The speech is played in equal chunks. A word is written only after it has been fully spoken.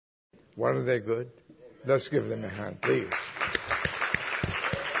Weren't they good? Let's give them a hand, please.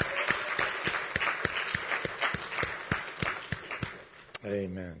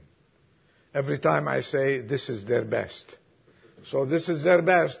 Amen. Every time I say, this is their best. So this is their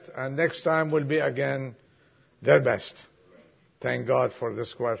best, and next time will be again their best. Thank God for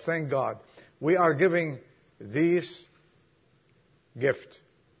this choir. Thank God. We are giving these gift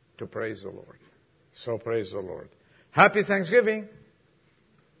to praise the Lord. So praise the Lord. Happy Thanksgiving.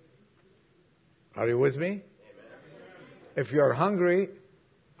 Are you with me? Amen. If you are hungry,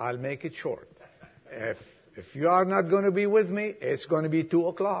 I'll make it short. If you are not going to be with me, it's going to be 2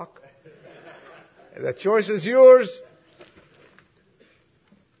 o'clock. The choice is yours.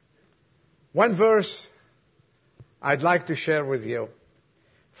 One verse I'd like to share with you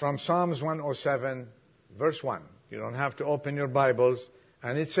from Psalms 107, verse 1. You don't have to open your Bibles.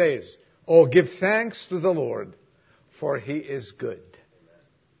 And it says, "Oh, give thanks to the Lord, for He is good.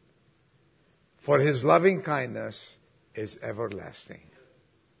 For His loving kindness is everlasting."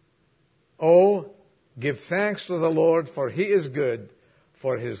 Oh, give thanks to the Lord, for He is good,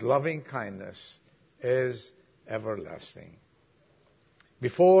 for His loving kindness is everlasting.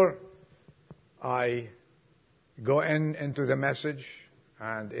 Before I go into the message,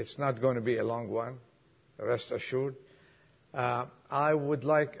 and it's not going to be a long one, rest assured, I would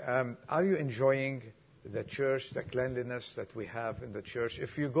like, are you enjoying the church, the cleanliness that we have in the church?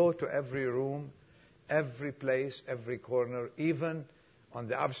 If you go to every room, every place, every corner, even on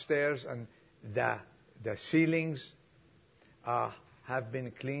the upstairs, and the ceilings have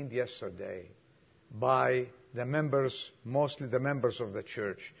been cleaned yesterday by the members, mostly the members of the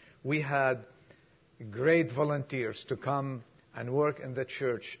church. We had great volunteers to come and work in the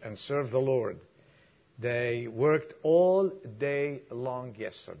church and serve the Lord. They worked all day long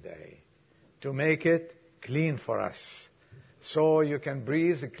yesterday to make it clean for us. So you can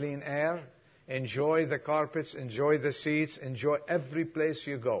breathe the clean air, enjoy the carpets, enjoy the seats, enjoy every place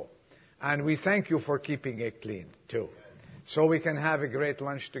you go. And we thank you for keeping it clean too. So we can have a great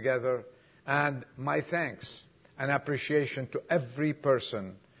lunch together. And my thanks and appreciation to every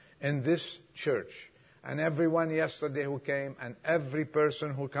person in this church and everyone yesterday who came and every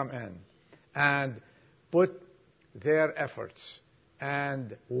person who come in and put their efforts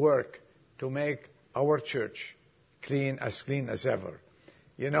and work to make our church clean as ever.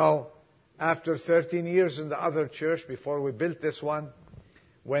 You know, after 13 years in the other church, before we built this one,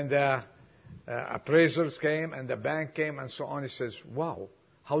 when the appraisers came and the bank came and so on, he says, "Wow,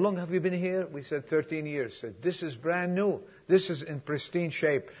 how long have you been here?" We said 13 years. He said, "This is brand new. This is in pristine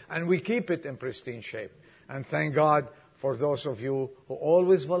shape." And we keep it in pristine shape. And thank God for those of you who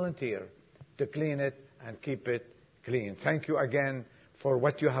always volunteer to clean it and keep it clean. Thank you again for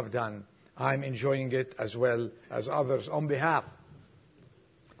what you have done. I'm enjoying it as well as others. On behalf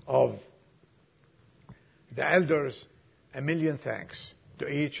of the elders, a million thanks to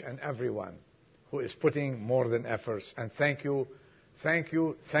each and everyone who is putting more than efforts. And thank you,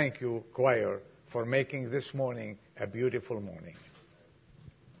 choir, for making this morning a beautiful morning.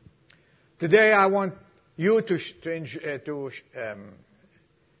 Today I want you to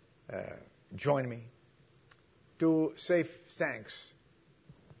join me to say thanks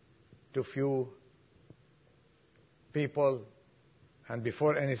to few people, and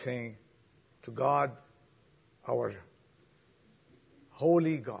before anything, to God, our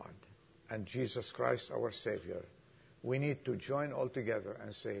holy God, and Jesus Christ, our Savior. We need to join all together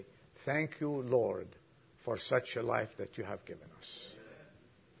and say, "Thank you, Lord, for such a life that you have given us."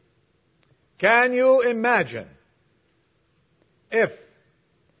 Can you imagine if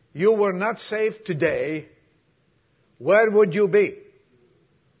you were not saved today, where would you be?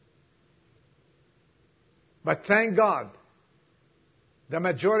 But thank God, the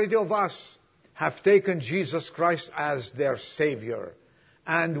majority of us have taken Jesus Christ as their Savior.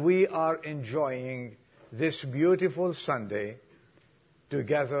 And we are enjoying this beautiful Sunday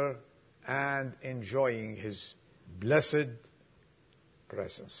together and enjoying His blessed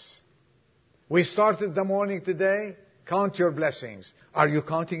presence. We started the morning today. Count your blessings. Are you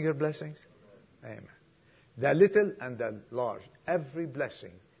counting your blessings? Amen. The little and the large, every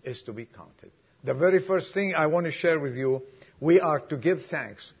blessing is to be counted. The very first thing I want to share with you, we are to give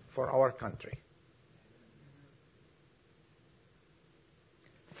thanks for our country.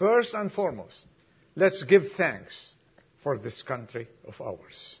 First and foremost, let's give thanks for this country of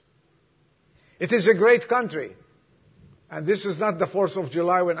ours. It is a great country. And this is not the 4th of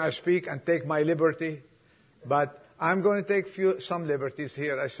July when I speak and take my liberty, but I'm going to take some liberties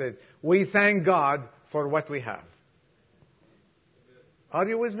here. I said, we thank God for what we have. Are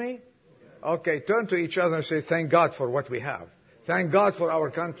you with me? Okay, turn to each other and say, thank God for what we have. Thank God for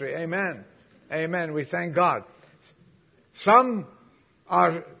our country. Amen. Amen. We thank God. Some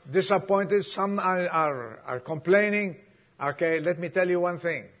are disappointed. Some are complaining. Okay, let me tell you one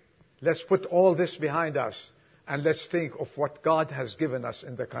thing. Let's put all this behind us and let's think of what God has given us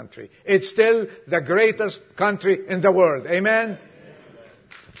in the country. It's still the greatest country in the world. Amen?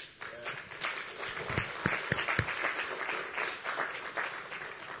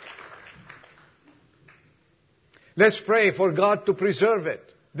 Let's pray for God to preserve it.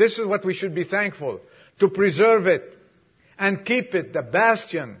 This is what we should be thankful. To preserve it and keep it the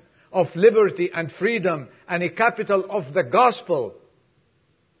bastion of liberty and freedom and a capital of the gospel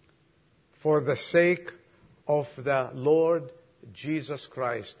for the sake of the Lord Jesus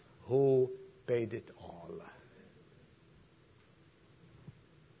Christ who paid it all.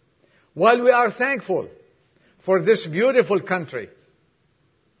 While we are thankful for this beautiful country,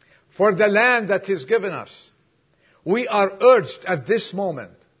 for the land that He's given us, we are urged at this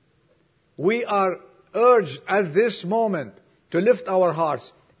moment to lift our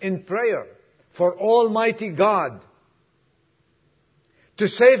hearts in prayer for Almighty God to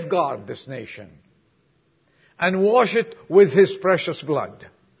safeguard this nation and wash it with His precious blood.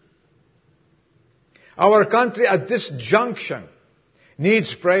 Our country at this junction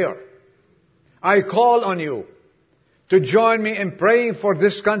needs prayer. I call on you to join me in praying for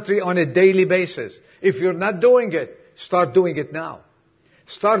this country on a daily basis. If you're not doing it, start doing it now.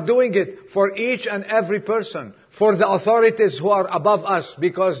 Start doing it for each and every person, for the authorities who are above us,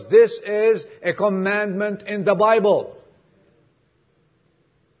 because this is a commandment in the Bible.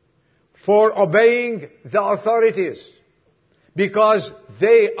 For obeying the authorities, because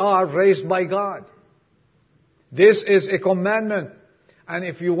they are raised by God. This is a commandment. And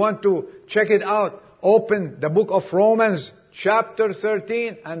if you want to check it out, open the book of Romans chapter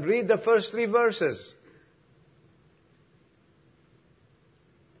 13 and read the first 3 verses.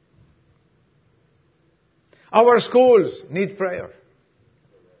 Our schools need prayer.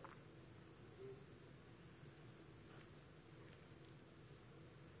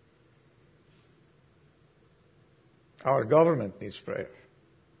 Our government needs prayer.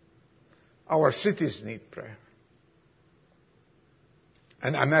 Our cities need prayer.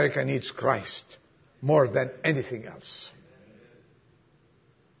 And America needs Christ more than anything else.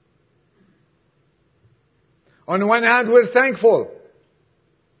 On one hand, we're thankful.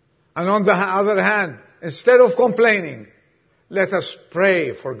 And on the other hand, instead of complaining, let us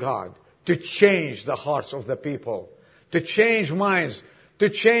pray for God to change the hearts of the people, to change minds, to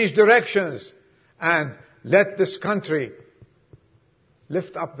change directions, and let this country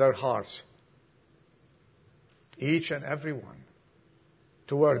lift up their hearts, each and every one,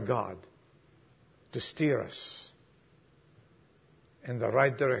 toward God, to steer us in the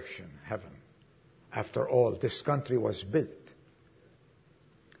right direction, heaven. After all, this country was built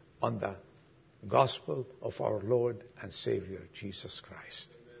on the gospel of our Lord and Savior, Jesus Christ.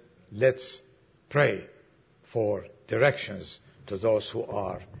 Let's pray for directions to those who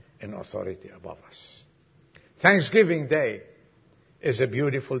are in authority above us. Thanksgiving Day is a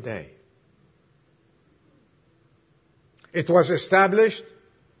beautiful day. It was established,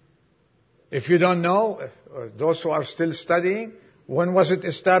 if you don't know, those who are still studying, when was it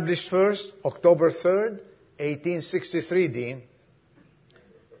established first? October 3rd, 1863, Dean.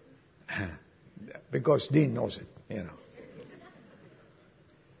 Because Dean knows it, you know.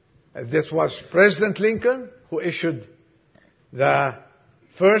 This was President Lincoln who issued the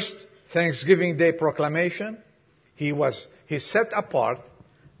first Thanksgiving Day proclamation. He set apart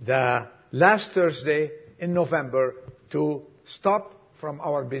the last Thursday in November to stop from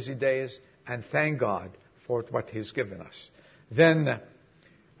our busy days and thank God for what He's given us. Then,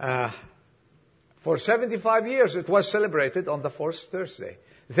 for 75 years, it was celebrated on the fourth Thursday.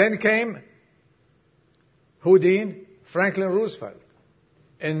 Then came Dean? Franklin Roosevelt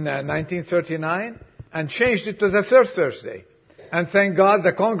in 1939 and changed it to the third Thursday. And thank God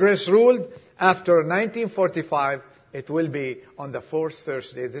the Congress ruled after 1945 it will be on the fourth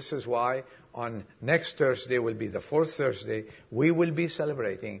Thursday. This is why on next Thursday will be the fourth Thursday. We will be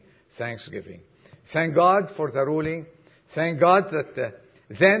celebrating Thanksgiving. Thank God for the ruling. Thank God that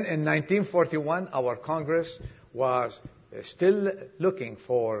then in 1941 our Congress was still looking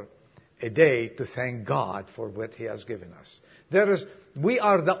for a day to thank God for what He has given us. We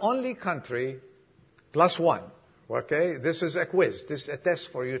are the only country, +1, okay? This is a quiz. This is a test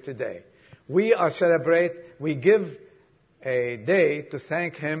for you today. We give a day to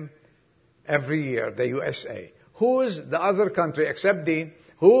thank Him every year, the USA. Who's the other country, except Dean,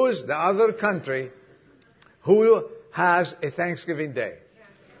 who's the other country who has a Thanksgiving Day?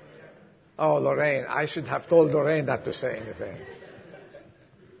 Oh, Lorraine. I should have told Lorraine not to say anything.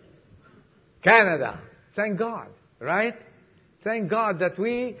 Canada. Thank God, right? Thank God that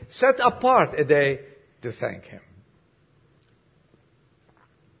we set apart a day to thank Him.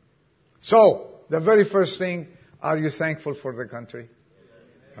 So, the very first thing, are you thankful for the country?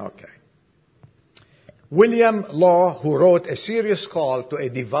 Okay. William Law, who wrote A Serious Call to a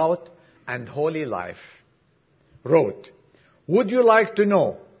Devout and Holy Life, wrote, "Would you like to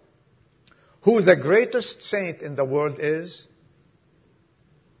know who the greatest saint in the world is?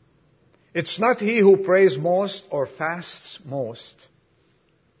 It's not he who prays most or fasts most.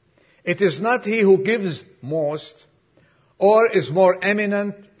 It is not he who gives most or is more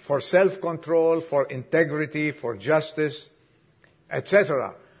eminent for self-control, for integrity, for justice,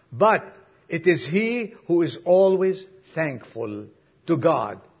 etc. But it is he who is always thankful to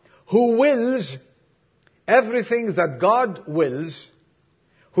God, who wills everything that God wills,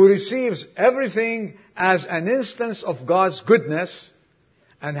 who receives everything as an instance of God's goodness,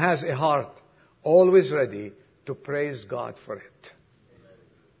 and has a heart always ready to praise God for it."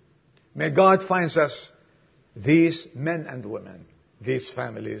 May God find us these men and women, these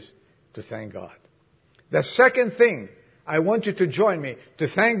families, to thank God. The second thing I want you to join me to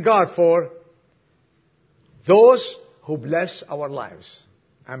thank God for, those who bless our lives.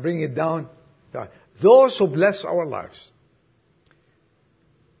 I'm bringing it down. Those who bless our lives.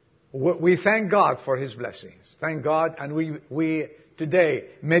 We thank God for His blessings. Thank God. And we today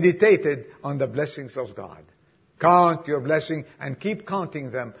meditated on the blessings of God. Count your blessing and keep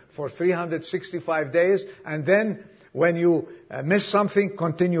counting them for 365 days. And then when you miss something,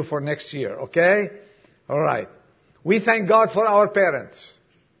 continue for next year. Okay? All right. We thank God for our parents.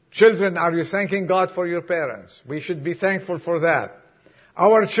 Children, are you thanking God for your parents? We should be thankful for that.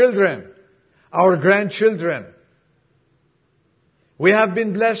 Our children, our grandchildren. We have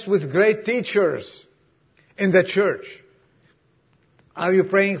been blessed with great teachers in the church. Are you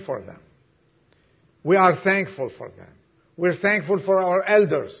praying for them? We are thankful for them. We're thankful for our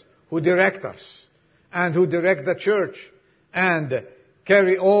elders who direct us and who direct the church and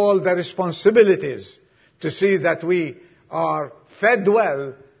carry all the responsibilities to see that we are fed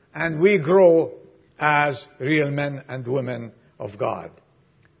well and we grow as real men and women of God,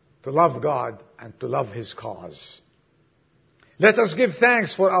 to love God and to love His cause. Let us give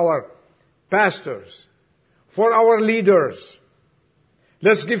thanks for our pastors, for our leaders.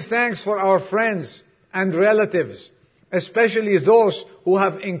 Let's give thanks for our friends and relatives, especially those who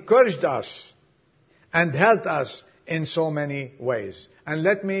have encouraged us and helped us in so many ways. And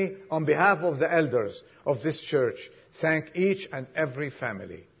let me, on behalf of the elders of this church, thank each and every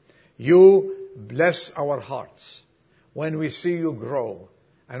family. You bless our hearts when we see you grow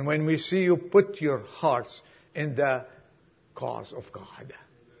and when we see you put your hearts in the cause of God.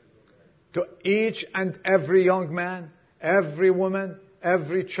 To each and every young man, every woman,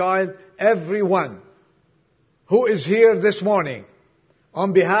 every child, everyone who is here this morning,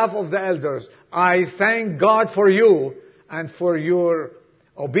 on behalf of the elders, I thank God for you and for your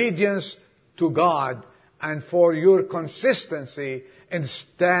obedience to God and for your consistency in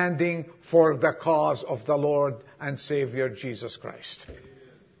standing for the cause of the Lord and Savior Jesus Christ.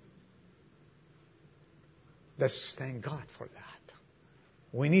 Let's thank God for that.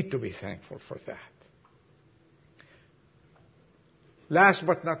 We need to be thankful for that. Last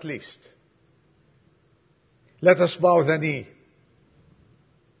but not least, let us bow the knee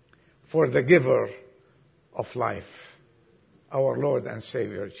for the giver of life, our Lord and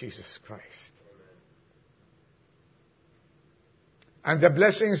Savior, Jesus Christ. And the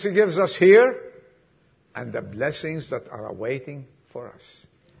blessings He gives us here, and the blessings that are awaiting for us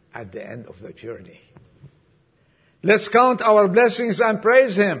at the end of the journey. Let's count our blessings and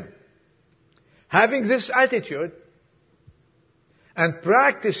praise Him. Having this attitude and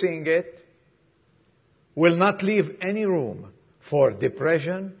practicing it will not leave any room for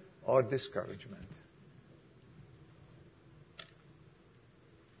depression or discouragement.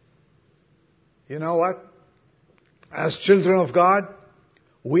 You know what? As children of God,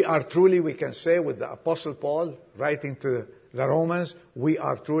 we are truly, we can say with the Apostle Paul writing to the Romans, we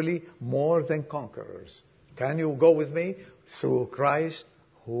are truly more than conquerors. Can you go with me? Through Christ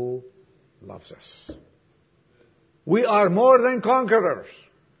who loves us. We are more than conquerors.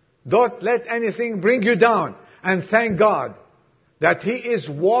 Don't let anything bring you down. And thank God that He is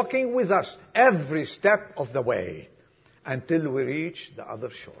walking with us every step of the way until we reach the other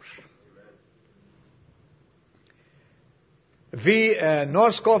shore. V.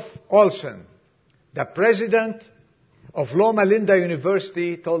 Norskov Olsen, the president of Loma Linda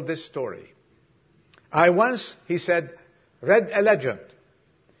University, told this story. I once, he said, read a legend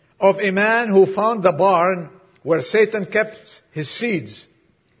of a man who found the barn where Satan kept his seeds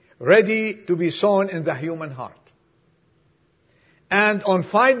ready to be sown in the human heart. And on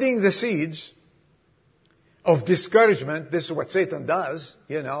finding the seeds of discouragement, this is what Satan does,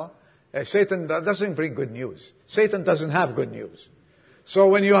 Satan doesn't bring good news. Satan doesn't have good news. So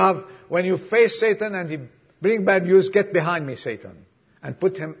when you face Satan and he bring bad news, get behind me, Satan, and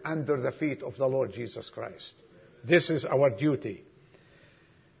put him under the feet of the Lord Jesus Christ. This is our duty.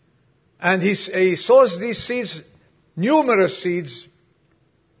 And he sows these seeds, numerous seeds.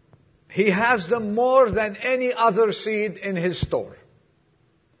 He has them more than any other seed in his store.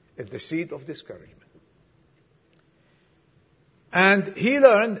 It's the seed of discouragement. And he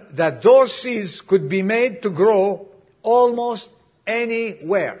learned that those seeds could be made to grow almost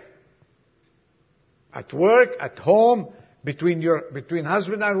anywhere. At work, at home, between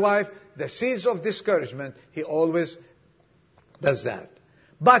husband and wife, the seeds of discouragement, he always does that.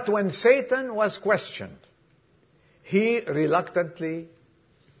 But when Satan was questioned, he reluctantly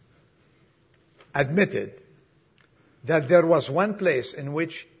admitted that there was one place in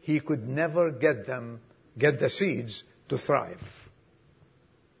which he could never get the seeds to thrive.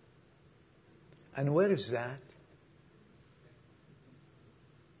 And where is that?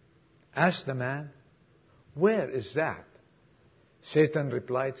 Asked the man, where is that? Satan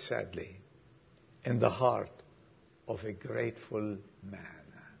replied sadly, in the heart of a grateful man.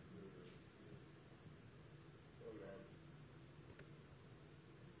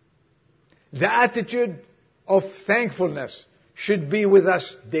 The attitude of thankfulness should be with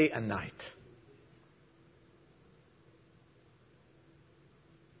us day and night.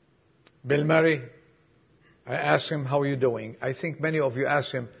 Bill Murray, I asked him, how are you doing? I think many of you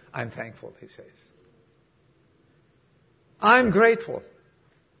ask him, I'm thankful, he says. I'm grateful.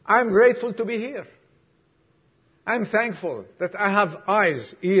 I'm grateful to be here. I'm thankful that I have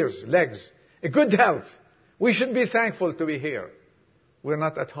eyes, ears, legs, a good health. We should be thankful to be here. We're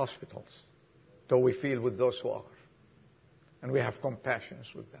not at hospitals, though we feel with those who are. And we have compassion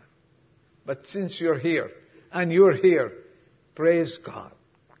with them. But since you're here, and you're here, praise God.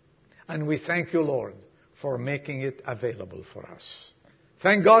 And we thank you, Lord, for making it available for us.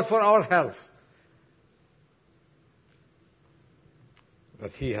 Thank God for our health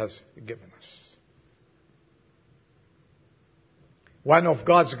that He has given us. One of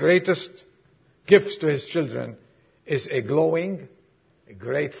God's greatest gifts to His children is a glowing, a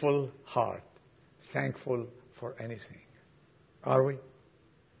grateful heart, thankful for anything. Are we?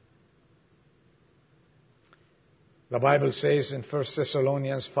 The Bible says in 1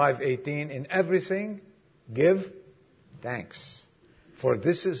 Thessalonians 5:18, in everything give thanks, for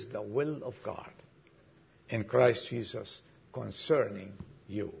this is the will of God in Christ Jesus concerning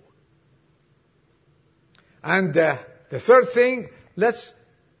you. And the third thing, let's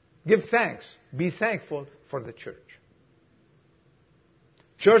give thanks. Be thankful for the church.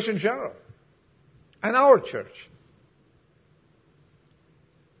 Church in general. And our church.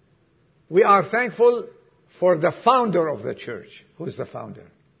 We are thankful for the founder of the church. Who is the founder?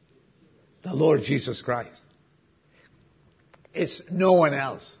 The Lord Jesus Christ. It's no one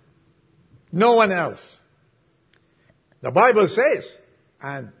else. No one else. The Bible says,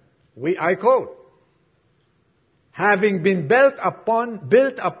 and I quote, having been built upon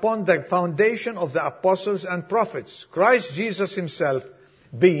the foundation of the apostles and prophets, Christ Jesus Himself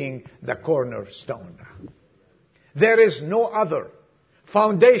being the cornerstone. There is no other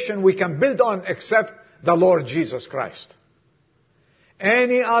foundation we can build on except the Lord Jesus Christ.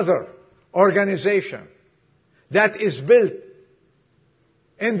 Any other organization that is built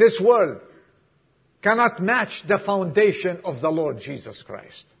in this world cannot match the foundation of the Lord Jesus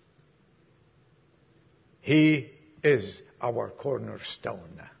Christ. He is our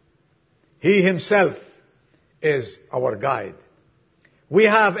cornerstone. He Himself is our guide. We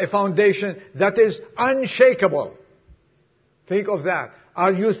have a foundation that is unshakable. Think of that.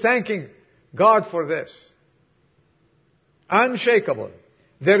 Are you thanking God for this? Unshakable.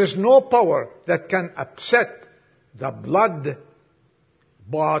 There is no power that can upset the blood-bought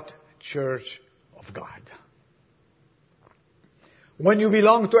church of God. When you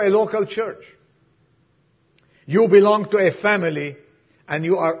belong to a local church, you belong to a family and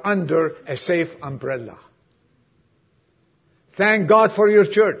you are under a safe umbrella. Thank God for your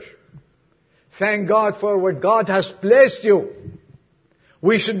church. Thank God for where God has placed you.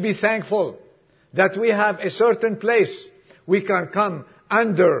 We should be thankful that we have a certain place we can come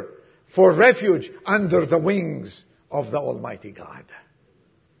under for refuge under the wings of the Almighty God.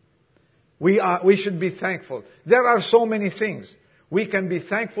 We should be thankful. There are so many things we can be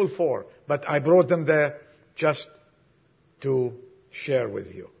thankful for, but I brought them there just to share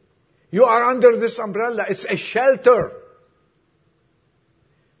with you. You are under this umbrella. It's a shelter.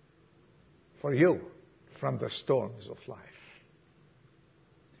 for you from the storms of life.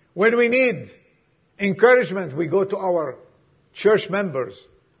 When we need encouragement, we go to our church members,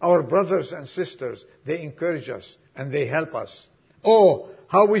 our brothers and sisters. They encourage us and they help us. Oh,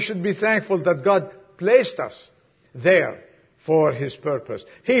 how we should be thankful that God placed us there for His purpose.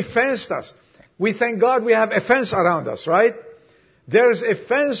 He fenced us. We thank God we have a fence around us, right? There is a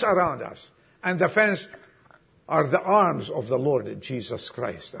fence around us. And the fence are the arms of the Lord Jesus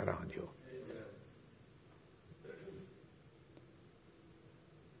Christ around you.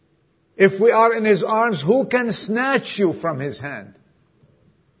 If we are in His arms, who can snatch you from His hand?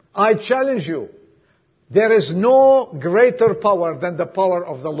 I challenge you. There is no greater power than the power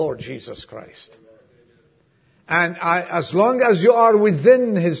of the Lord Jesus Christ. And as long as you are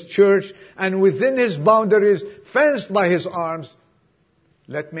within His church and within His boundaries, fenced by His arms,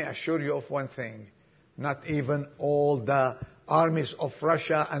 let me assure you of one thing. Not even all the armies of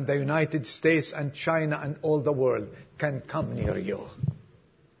Russia and the United States and China and all the world can come near you.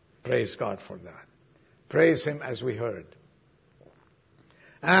 Praise God for that. Praise Him as we heard.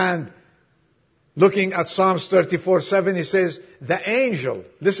 And looking at Psalms 34:7, he says, the angel,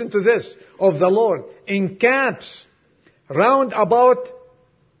 listen to this, of the Lord encamps round about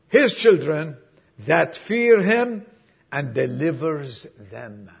His children that fear Him and delivers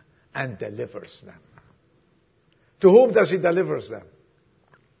them. And delivers them. To whom does He deliver them?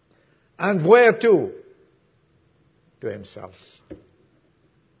 And where to? To Himself.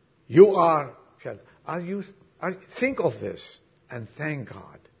 You are, think of this and thank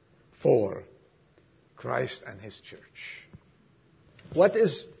God for Christ and His church. What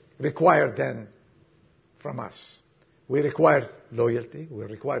is required then from us? We require loyalty. We're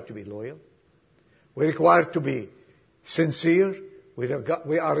required to be loyal. We're required to be sincere.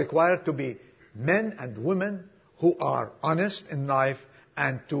 We are required to be men and women who are honest in life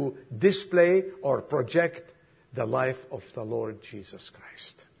and to display or project the life of the Lord Jesus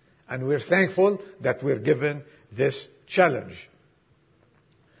Christ. And we're thankful that we're given this challenge.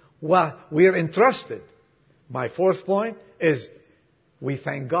 Well, we are entrusted. My fourth point is we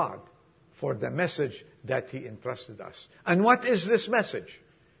thank God for the message that He entrusted us. And what is this message?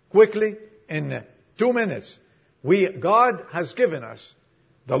 Quickly, in 2 minutes, God has given us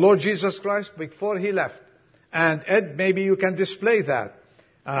the Lord Jesus Christ before He left. And Ed, maybe you can display that.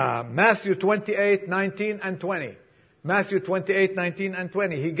 Matthew 28:19 and 20. Matthew 28:19 and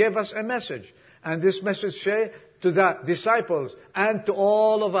 20. He gave us a message. And this message says to the disciples and to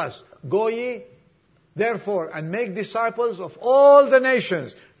all of us, go ye, therefore, and make disciples of all the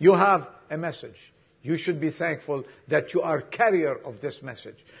nations. You have a message. You should be thankful that you are carrier of this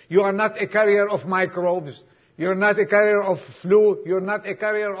message. You are not a carrier of microbes. You're not a carrier of flu. You're not a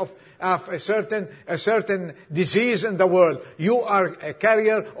carrier of a certain disease in the world. You are a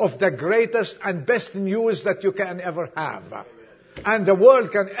carrier of the greatest and best news that you can ever have. And the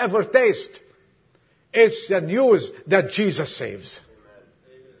world can ever taste. It's the news that Jesus saves.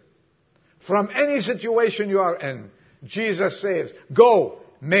 From any situation you are in, Jesus saves. Go,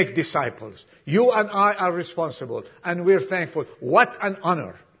 make disciples. You and I are responsible. And we're thankful. What an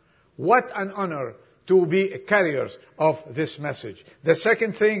honor. What an honor to be carriers of this message. The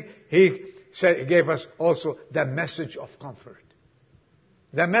second thing, He gave us also the message of comfort.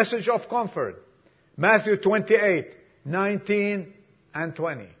 The message of comfort. Matthew 28:19 and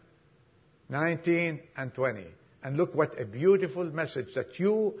 20. 19 and 20. And look what a beautiful message that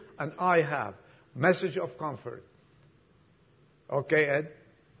you and I have. Message of comfort. Okay, Ed?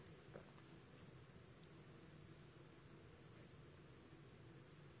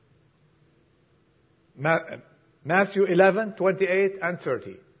 Matthew 11:28 and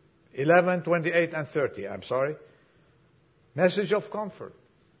 30. 11:28 and 30, I'm sorry. Message of comfort.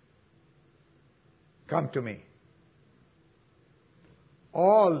 Come to me.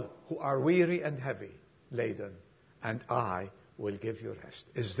 All who are weary and heavy laden, and I will give you rest.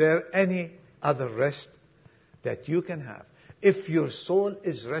 Is there any other rest that you can have? If your soul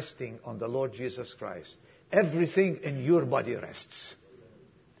is resting on the Lord Jesus Christ, everything in your body rests.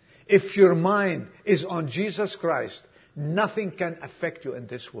 If your mind is on Jesus Christ, nothing can affect you in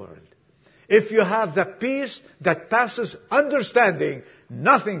this world. If you have the peace that passes understanding,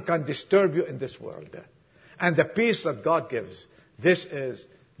 nothing can disturb you in this world. And the peace that God gives, this is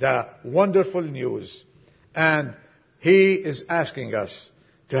the wonderful news. And He is asking us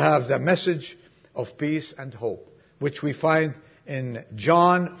to have the message of peace and hope, which we find in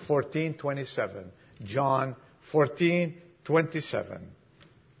John 14:27. John 14:27.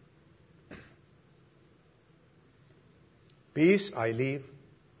 Peace I leave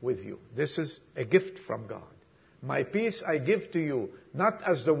with you. This is a gift from God. My peace I give to you, not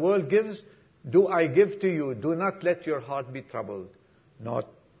as the world gives, do I give to you. Do not let your heart be troubled,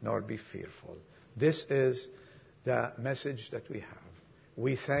 nor be fearful. This is the message that we have.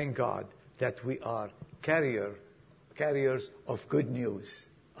 We thank God that we are carriers of good news.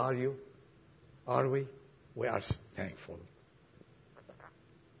 Are you? Are we? We are thankful.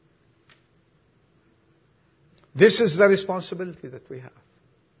 This is the responsibility that we have.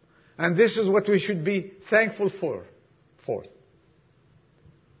 And this is what we should be thankful for. Fourth,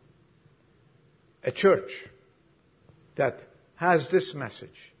 a church that has this message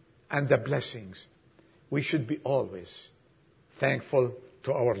and the blessings, we should be always thankful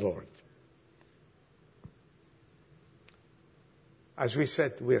to our Lord. As we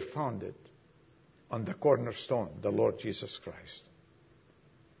said, we are founded on the cornerstone, the Lord Jesus Christ.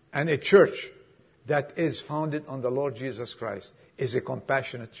 And a church that is founded on the Lord Jesus Christ is a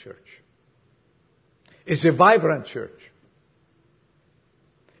compassionate church, is a vibrant church,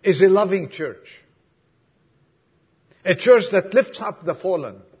 is a loving church, a church that lifts up the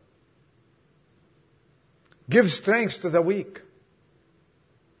fallen, gives strength to the weak,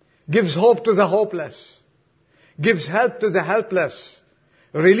 gives hope to the hopeless, gives help to the helpless,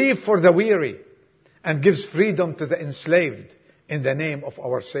 relief for the weary, and gives freedom to the enslaved in the name of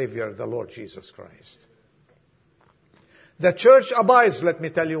our Savior, the Lord Jesus Christ. The church abides, let me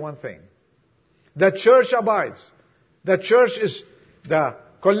tell you one thing. The church abides. The church is the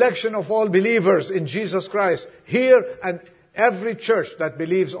collection of all believers in Jesus Christ here, and every church that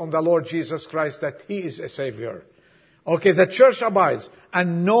believes on the Lord Jesus Christ that He is a Savior. Okay, the church abides,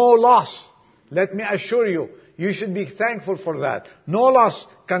 and no loss. Let me assure you, you should be thankful for that. No loss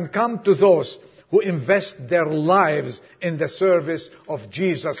can come to those who invest their lives in the service of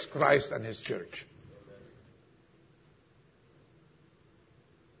Jesus Christ and His church.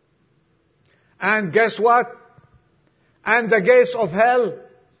 And guess what? And the gates of hell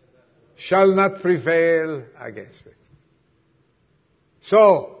shall not prevail against it.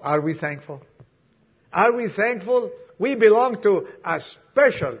 So, are we thankful? Are we thankful? We belong to a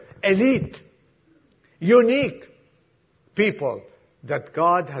special, elite, unique people that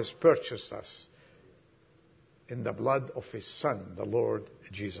God has purchased us in the blood of His Son, the Lord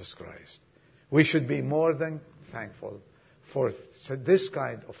Jesus Christ. We should be more than thankful for this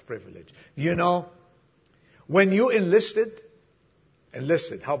kind of privilege. You know, when you enlisted,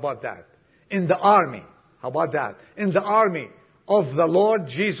 how about that? In the army, how about that? In the army of the Lord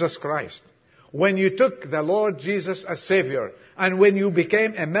Jesus Christ. When you took the Lord Jesus as Savior, and when you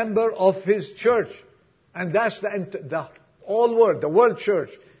became a member of His church, and that's the whole world, the world church,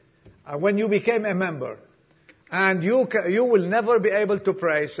 when you became a member, and you will never be able to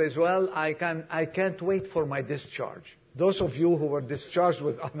pray, says, well, I can't wait for my discharge. Those of you who were discharged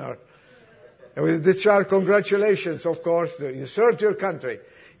with honor, with discharge, congratulations, of course, you served your country.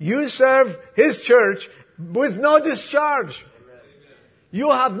 You serve His church with no discharge. You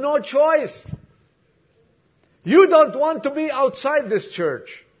have no choice. You don't want to be outside this church.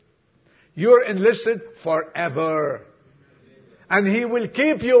 You're enlisted forever. And He will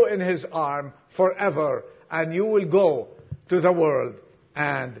keep you in His arm forever. And you will go to the world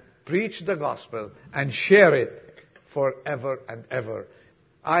and preach the gospel and share it forever and ever.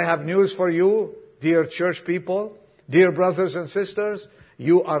 I have news for you, dear church people, dear brothers and sisters.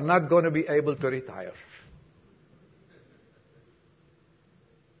 You are not going to be able to retire.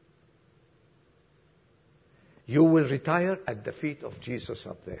 You will retire at the feet of Jesus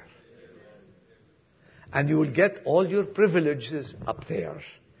up there. And you will get all your privileges up there.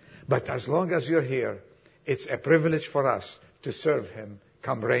 But as long as you're here, it's a privilege for us to serve Him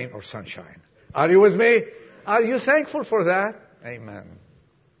come rain or sunshine. Are you with me? Are you thankful for that? Amen.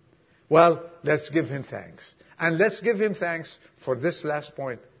 Well, let's give Him thanks. And let's give Him thanks for this last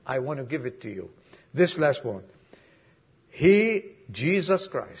point. I want to give it to you. This last point. He, Jesus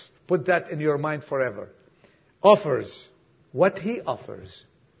Christ, put that in your mind forever, offers, what He offers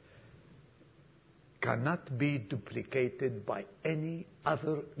cannot be duplicated by any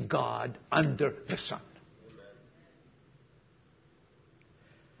other God under the sun.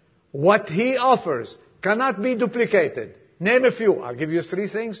 What He offers cannot be duplicated. Name a few. I'll give you 3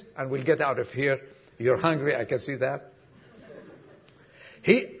 things and we'll get out of here. You're hungry, I can see that.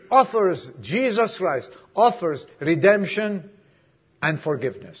 He offers, Jesus Christ offers redemption and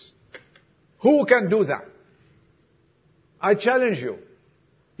forgiveness. Who can do that? I challenge you.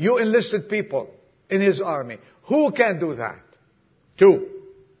 You enlisted people in His army. Who can do that? 2,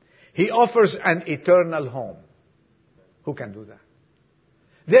 He offers an eternal home. Who can do that?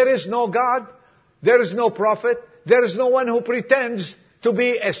 There is no God. There is no prophet. There is no one who pretends to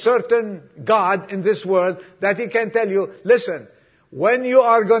be a certain God in this world that he can tell you, listen, When you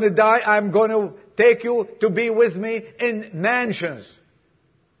are going to die, I'm going to take you to be with me in mansions.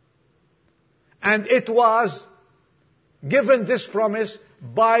 And it was given this promise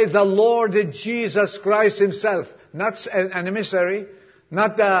by the Lord Jesus Christ himself. Not an emissary,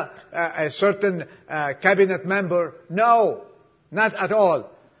 not a certain cabinet member. No, not at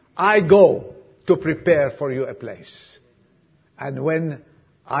all. I go to prepare for you a place. And when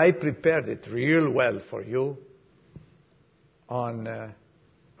I prepared it real well for you, on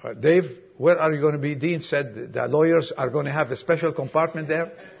Dave, where are you going to be? Dean said the lawyers are going to have a special compartment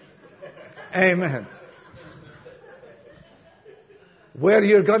there. Amen. Where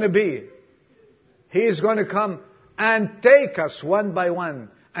you're going to be, He is going to come and take us one by one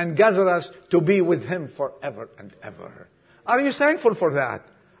and gather us to be with Him forever and ever. Are you thankful for that?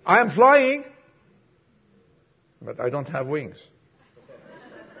 I am flying, but I don't have wings.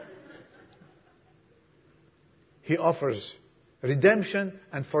 He offers redemption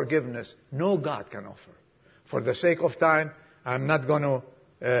and forgiveness. No God can offer. For the sake of time, I'm not going to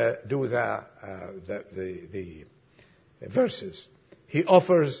do the verses. He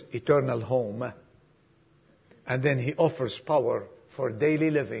offers eternal home. And then He offers power for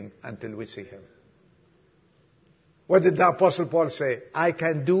daily living until we see Him. What did the Apostle Paul say? I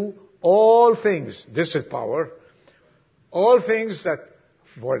can do all things, this is power, all things that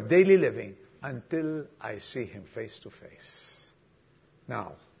for daily living until I see Him face to face.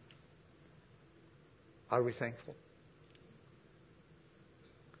 Now, are we thankful?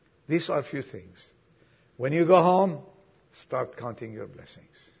 These are a few things. When you go home, start counting your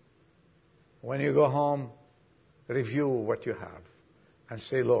blessings. When you go home, review what you have and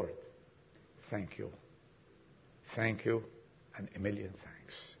say, Lord, thank you. Thank you and a million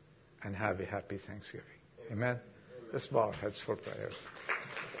thanks. And have a happy Thanksgiving. Amen? Let's bow our heads for prayers.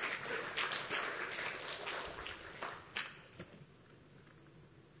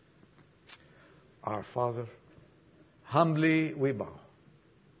 Our Father, humbly we bow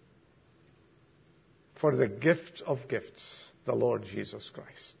for the gift of gifts, the Lord Jesus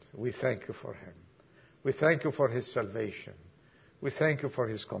Christ. We thank you for Him. We thank you for His salvation. We thank you for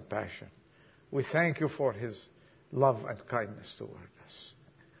His compassion. We thank you for His love and kindness toward us.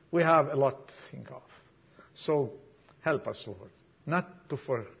 We have a lot to think of. So help us, Lord, not to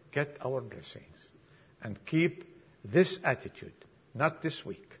forget our blessings and keep this attitude, not this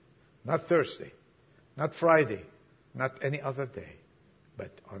week, not Thursday, not Friday, not any other day,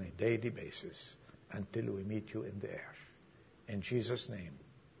 but on a daily basis until we meet you in the air. In Jesus' name,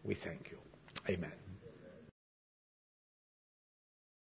 we thank you. Amen.